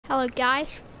Hello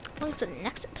guys, welcome to the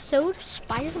next episode of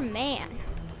Spider-Man.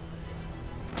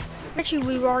 Actually,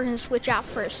 we were going to switch out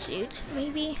for a suit,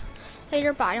 maybe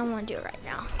later, but I don't want to do it right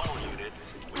now. All units,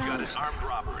 we've got an armed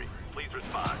robbery. Please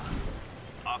respond.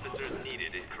 Officers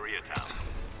needed in Koreatown.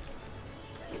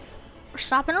 We're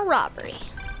stopping a robbery.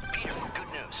 Peter,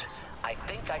 good news. I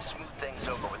think I smoothed things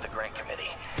over with the grant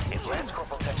committee. If Lance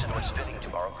Corporal Texano's fitting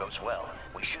tomorrow goes well,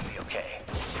 we should be okay.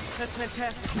 That's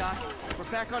fantastic, Doc. We're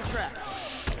back on track.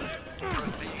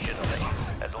 Shouldn't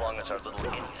they? As long as our little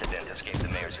incident escaped the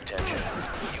mayor's attention.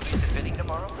 You be the fitting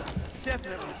tomorrow?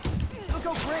 Definitely. It'll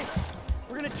go great.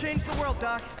 We're gonna change the world,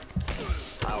 Doc.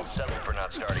 I'll settle for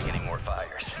not starting any more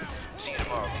fires. See you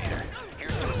tomorrow, Peter.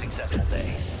 Here's to a successful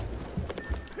day.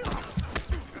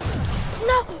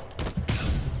 No!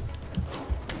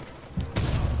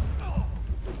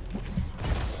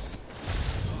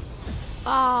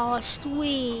 Oh,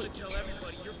 sweet.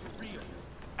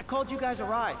 I called you guys a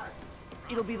ride.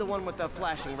 It'll be the one with the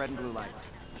flashing red and blue lights.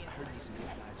 I heard these new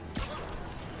guys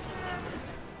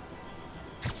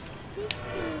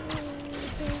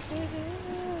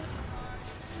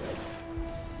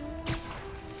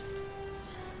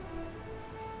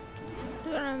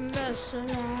Gonna mess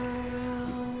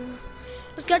around.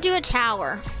 Let's go do a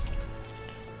tower.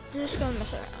 I'm just gonna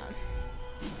mess around.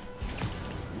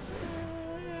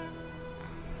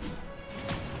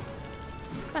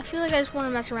 I feel like I just want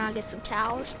to mess around and get some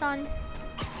towers done.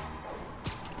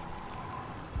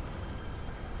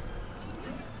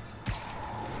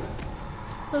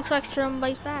 Looks like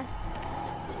somebody's bad.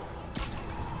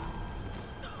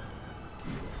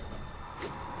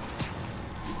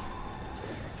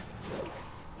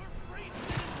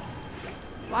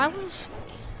 Why was...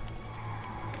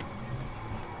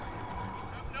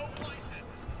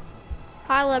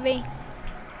 Hi, Libby.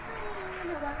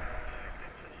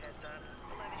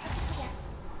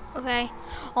 Okay.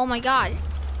 Oh my god.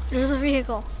 There's a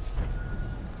vehicle.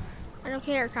 I don't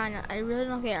care, kinda. I really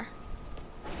don't care.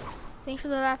 Thanks for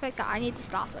the epic. I need to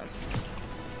stop him.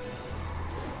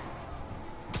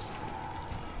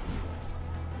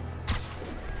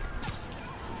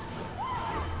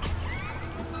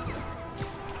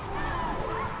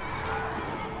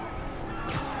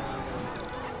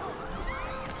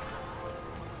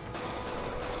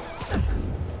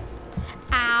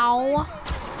 Ow.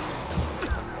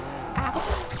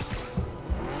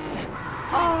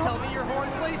 Please tell me your horn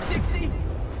plays, Dixie. Get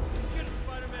it,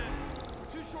 Spider-Man.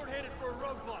 Too short-handed for a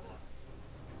roadblock.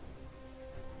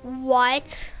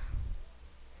 What?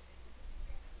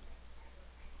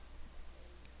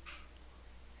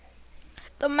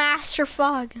 The Master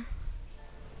Fug.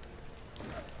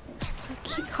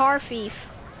 Key car thief.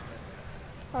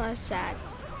 Oh, that's sad.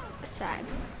 That's sad.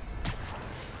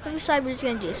 But besides, we're just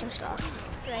gonna do some stuff.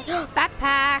 Okay.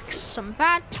 Backpacks. Some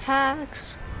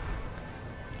backpacks.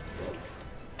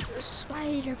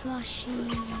 Spider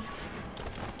plushie.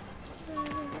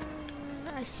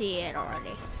 I see it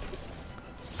already.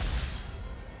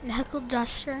 Knuckle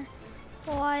duster.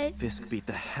 What? Fisk beat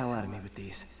the hell out of me with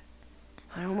these.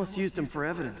 I almost used them for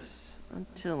evidence,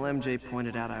 until MJ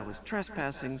pointed out I was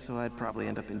trespassing, so I'd probably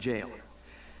end up in jail.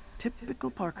 Typical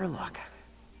Parker luck.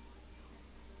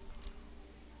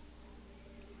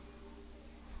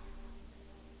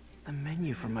 The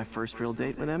menu from my first real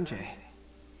date with MJ.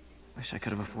 Wish I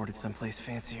could have afforded someplace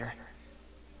fancier,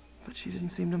 but she didn't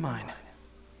seem to mind.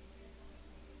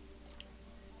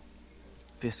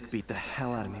 Fisk beat the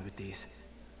hell out of me with these.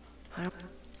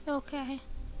 Okay.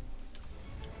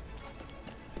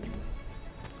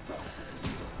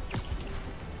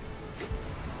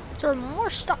 There's more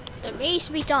stuff that needs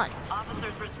to be done.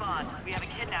 Officers respond. We have a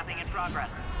kidnapping in progress.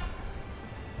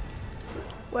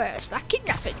 Where's that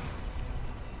kidnapping?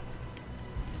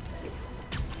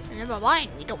 Never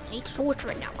mind, we don't need swords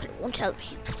right now because it won't tell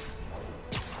me.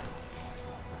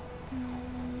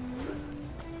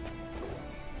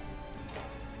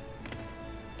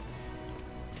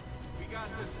 We got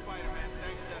this, Spider-Man.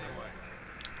 Thanks anyway.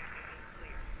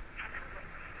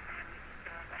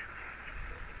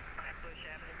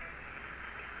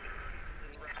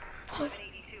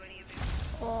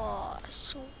 Oh,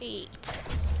 sweet.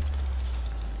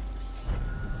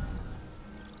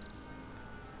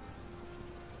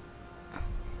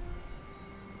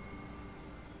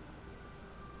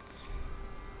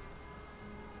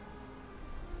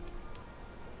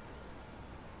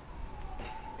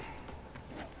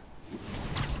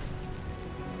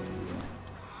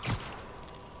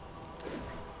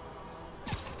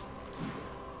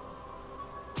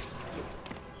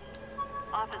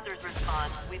 Officers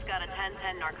respond. We've got a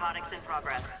 10-10 narcotics in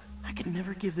progress. I could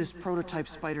never give this prototype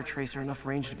spider tracer enough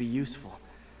range to be useful.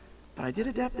 but I did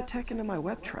adapt the tech into my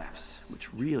web traps,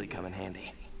 which really come in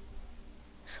handy.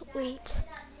 Sweet.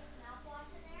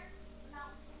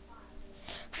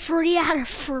 3 out of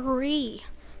 3.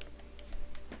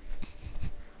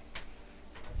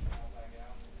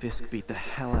 Fisk beat the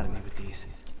hell out of me with these.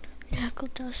 Knuckle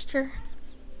duster.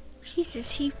 Jesus,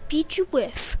 he beat you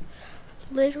with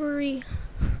literally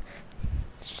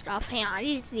stuff. Hang on, I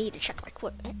just need to check my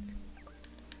equipment.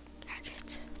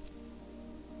 Gadgets.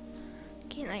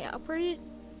 Can I operate it?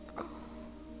 Oh.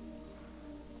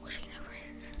 Wish I can operate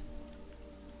it.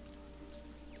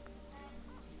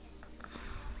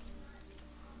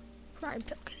 Brian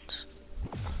Pilkins.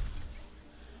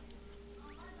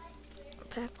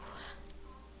 Back.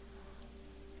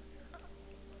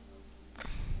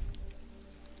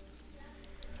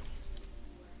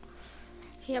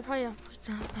 Yeah, probably not put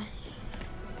that, but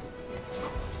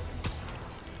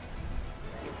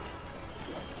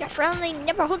your friendly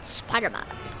neighborhood Spider-Man.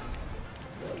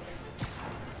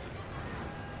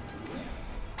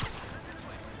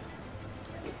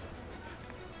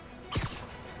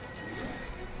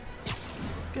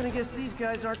 Gonna guess these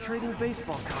guys aren't trading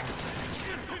baseball cards.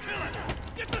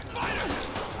 Get the spider!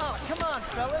 Oh, come on,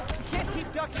 fellas. You can't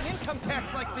keep ducking income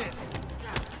tax like this.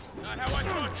 Not how I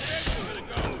thought today was gonna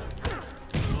go.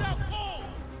 South Pole!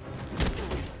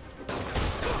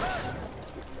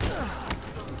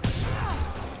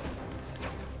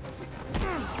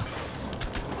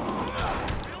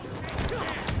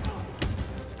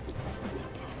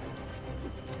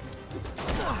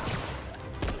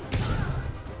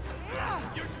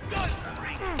 You're done,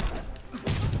 freak!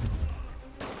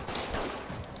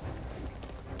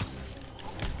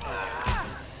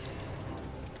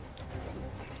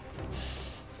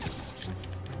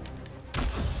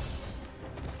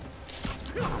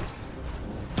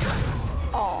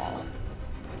 Oh,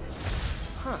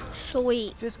 Huh.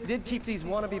 sweet. Fisk did keep these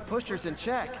wannabe pushers in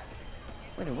check. Wait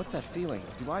a minute, what's that feeling?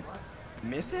 Do I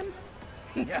miss him?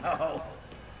 No.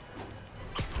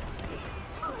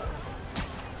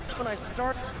 When I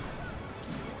start...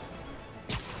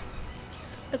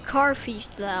 The car thief,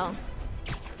 though.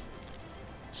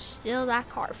 Still that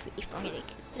car thief. I'm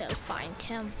gonna find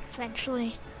him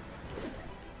eventually.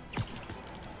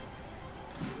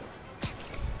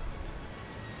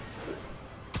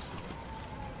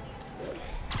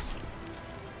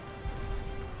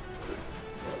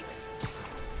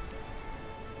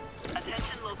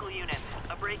 Attention local units.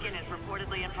 A break-in is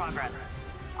reportedly in progress.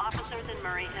 Officers in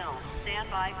Murray Hill, stand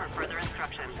by for further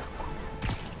instructions.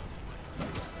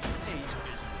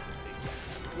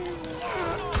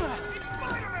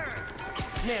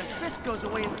 Man, Fisk goes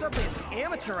away and suddenly it's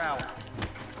amateur hour.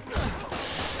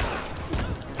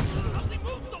 Nothing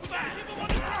moves so fast! Keep him on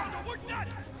the ground or we're done!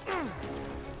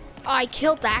 Oh, I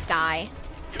killed that guy.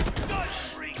 You're done,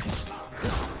 freak!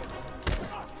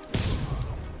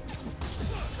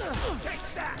 Take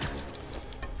that!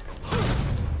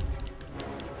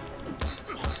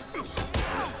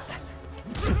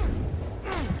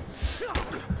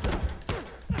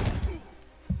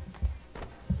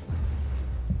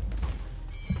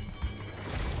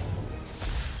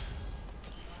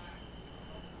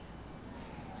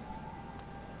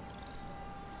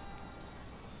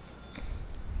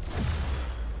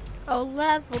 Oh,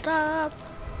 leveled up.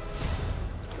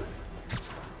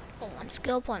 Oh, 1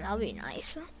 skill point, that'll be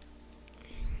nice.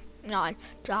 No,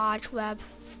 dodge, web,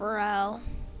 throw.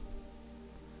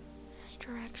 Any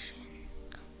direction.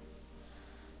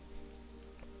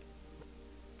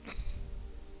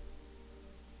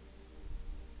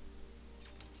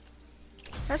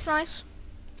 That's nice.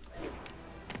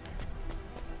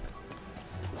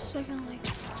 Second, like.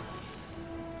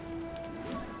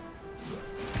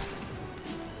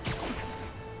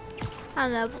 I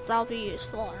don't know, but that'll be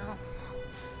useful. I don't know.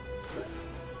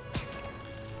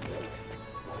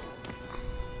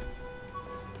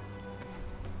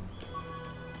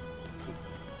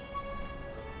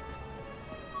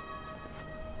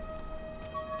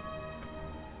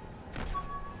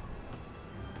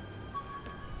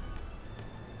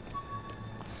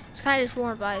 This guy just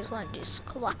warned by one of these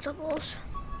collectibles.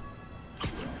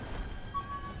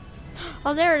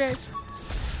 Oh, there it is.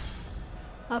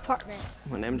 Apartment.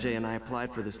 When MJ and I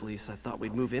applied for this lease, I thought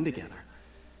we'd move in together.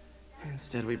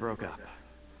 Instead, we broke up.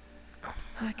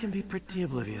 I can be pretty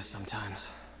oblivious sometimes.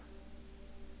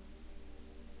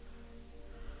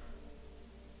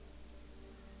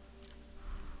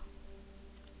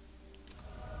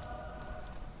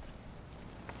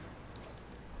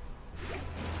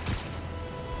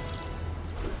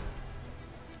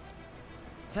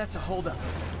 That's a holdup.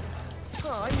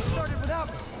 Oh, you started without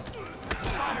me.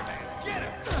 Spider-Man, get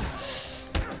him!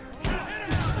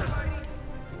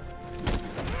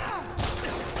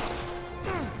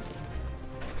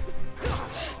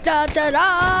 da da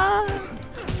da.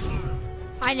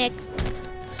 Hi, Nick.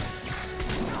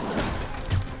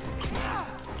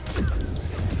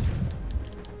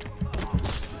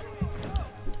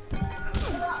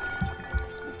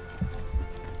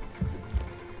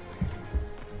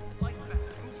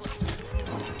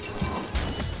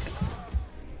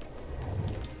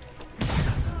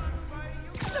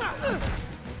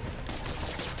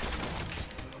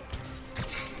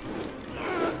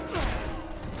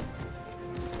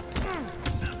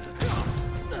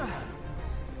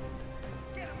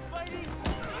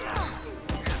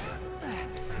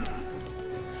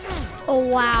 Oh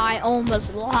wow, I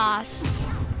almost lost.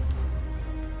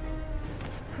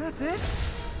 That's it?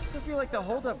 I feel like the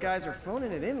holdup guys are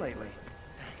phoning it in lately.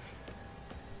 Thanks.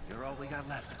 You're all we got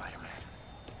left, Spider-Man.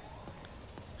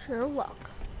 Sure luck.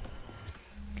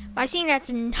 I think that's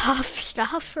enough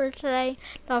stuff for today.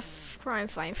 Enough crime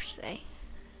fight for today.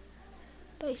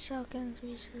 Base seconds,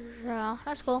 research.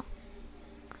 That's cool.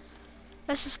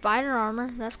 That's the spider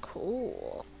armor. That's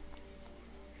cool.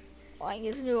 Like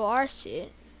his new R suit.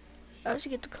 I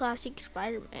also get the classic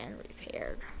Spider-Man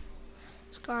repaired.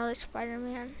 Scarlet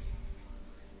Spider-Man.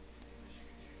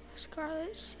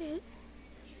 Scarlet suit.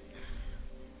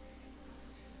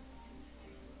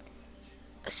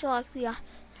 I select the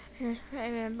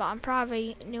but I'm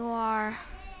probably noir.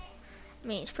 I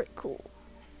mean, it's pretty cool.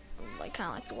 Like kind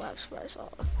of like the webs, but I saw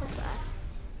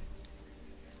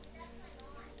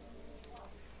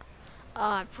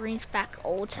that. It brings back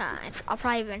old times. I'll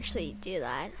probably eventually do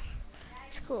that.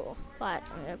 It's cool, but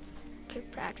I'm gonna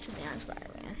get back to me on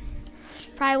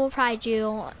Spider-Man. Will probably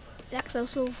do next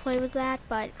episode play with that,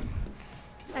 but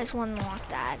I just want to unlock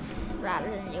that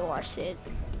rather than your Sid.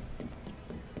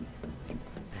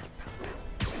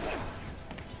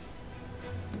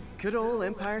 Good old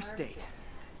Empire State.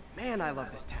 Man, I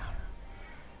love this town.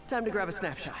 Time to grab a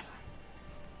snapshot.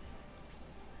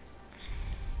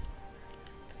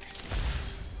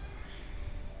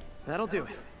 That'll do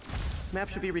it. Map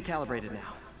should be recalibrated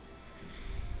now.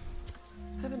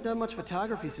 Haven't done much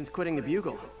photography since quitting the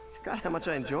Bugle. Forgot how much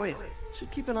I enjoy it.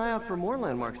 Should keep an eye out for more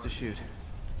landmarks to shoot.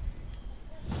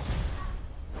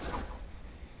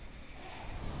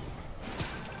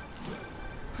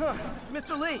 Huh, it's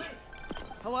Mr. Lee.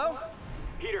 Hello?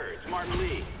 Peter, it's Martin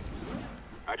Lee.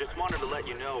 I just wanted to let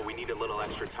you know we need a little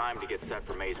extra time to get set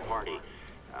for May's party.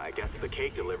 I guess the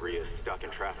cake delivery is stuck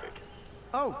in traffic.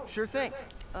 Oh, sure thing.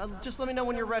 Just let me know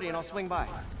when you're ready and I'll swing by.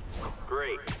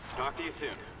 Great. Talk to you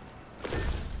soon.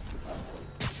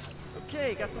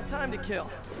 Okay, got some time to kill.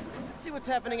 Let's see what's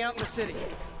happening out in the city.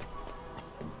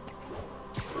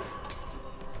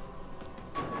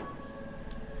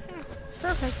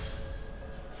 Perfect.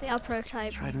 Failed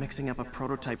prototype. Tried mixing up a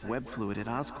prototype web fluid at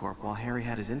Oscorp while Harry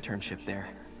had his internship there.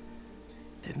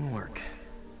 Didn't work.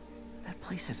 That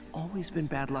place has always been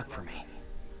bad luck for me.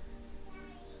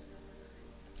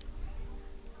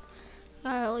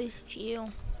 At least a few.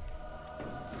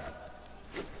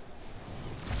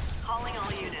 Calling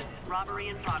all units. Robbery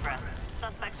in progress.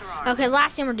 Suspects are armed. Okay,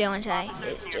 last thing we're doing today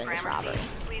Officers is near doing this Gramercy, robbery.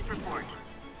 please report.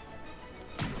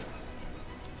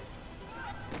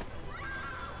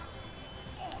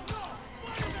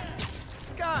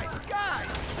 Guys!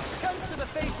 Guns to the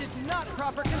face is not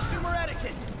proper consumer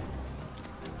etiquette!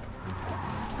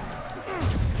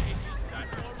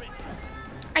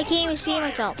 I can't even see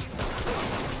myself.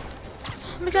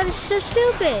 Oh my god, this is so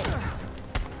stupid.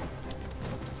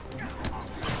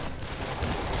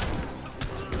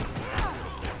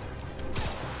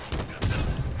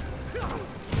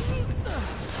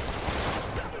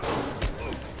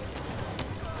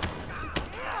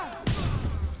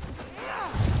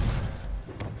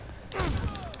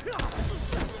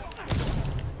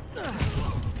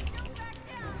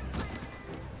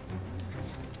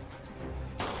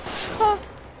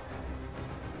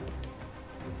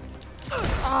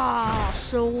 Oh,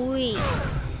 sweet.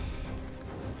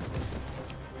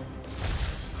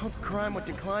 Hoped crime would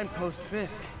decline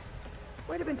post-Fisk.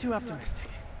 Might have been too optimistic.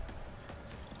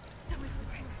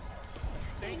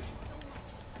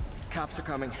 Cops are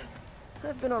coming.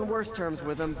 I've been on worse terms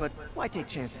with them, but why take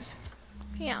chances?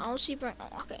 Yeah, I'll see.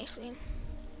 Okay, see.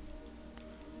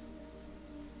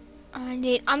 I'm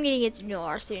gonna get the new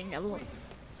R student.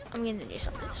 I'm gonna do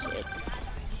something soon.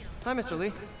 Hi, Mr.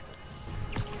 Lee.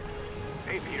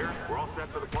 Hey, Peter. We're all set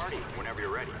for the party whenever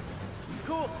you're ready.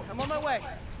 Cool, I'm on my way.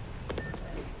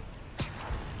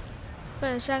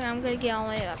 But in a second, I'm gonna get all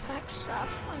my backpack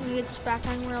stuff. I'm gonna get this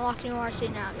backpack. I'm gonna lock new R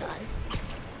student. Now I'm done.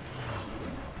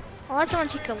 Unless I want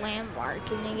to take a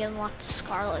landmark and then get unlock the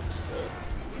Scarlet suit.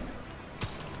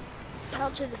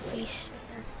 Out to the face.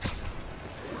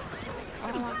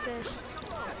 I don't want this.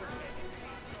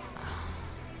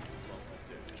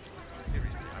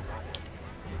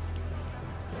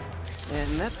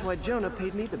 that's why Jonah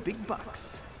paid me the big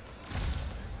bucks.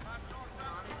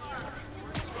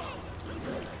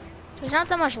 There's not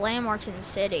that much landmarks in the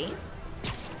city.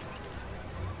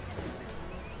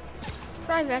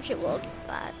 Probably eventually will get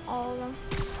that, all of them.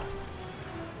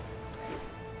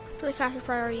 Really cash is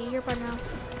priority here by now.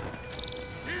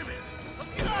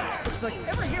 Looks like,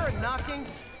 ever hear a knocking?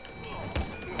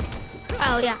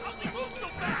 Oh yeah.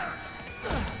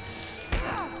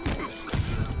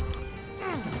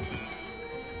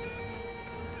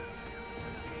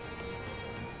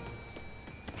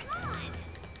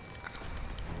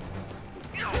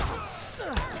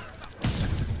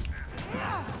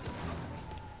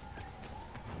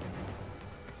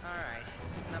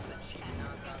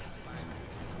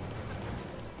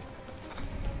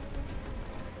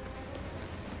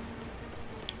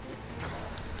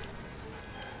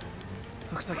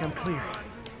 Looks like I'm clear,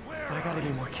 but I gotta be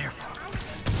more careful.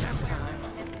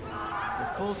 The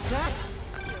full set?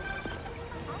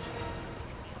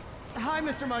 Hi,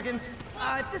 Mr. Muggins.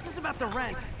 If this is about the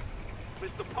rent.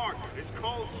 Mr. Parker, this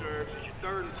cold serve is your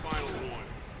third and final one.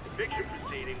 Eviction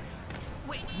proceedings.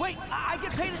 Wait, I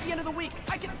get paid at the end of the week.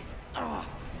 I can... Oh.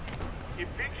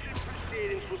 Eviction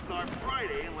proceedings will start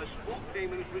Friday unless full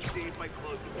payment is received by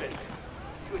close of business.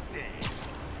 Good day.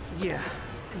 Yeah,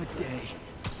 good day.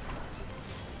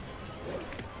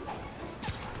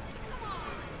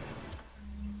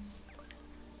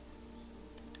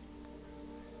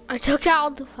 I took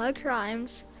out the 5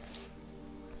 crimes.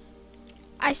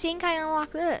 I think I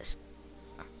unlocked this.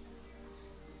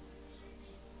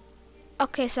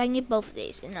 Okay, so I can get both of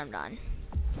these and I'm done.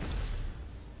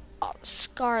 Oh,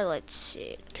 Scarlet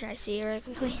suit. Can I see it really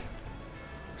quickly?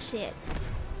 See it.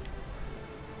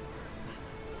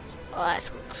 Oh,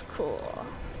 that looks cool.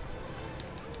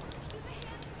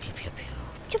 Pew pew pew.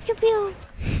 Pew pew pew.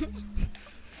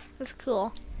 That's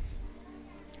cool.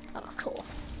 That looks cool.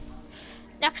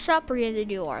 Next up, we're gonna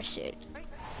do our suit.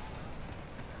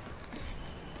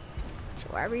 So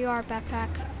wherever you are, backpack,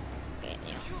 and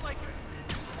you.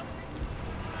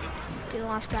 Get the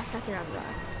last backpack and I'm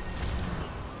done.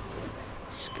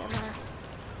 Just gonna.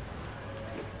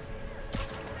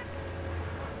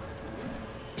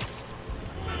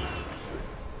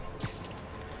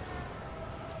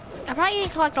 I'm probably gonna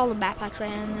collect all the backpacks I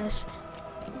have in this.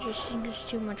 Just think it's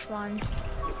too much fun.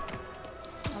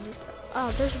 Oh,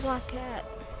 there's a black cat.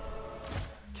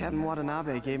 Captain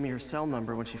Watanabe gave me her cell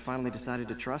number when she finally decided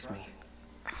to trust me.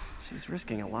 She's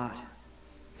risking a lot.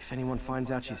 If anyone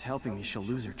finds out she's helping me, she'll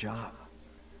lose her job.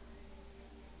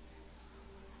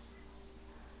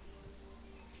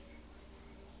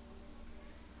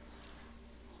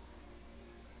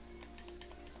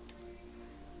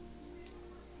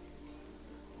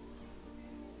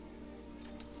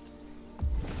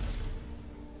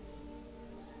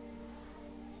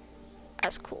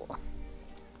 That's cool.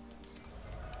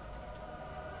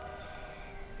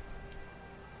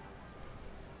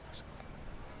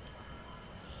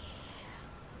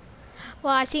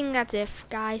 Well, I think that's it,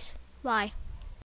 guys. Bye.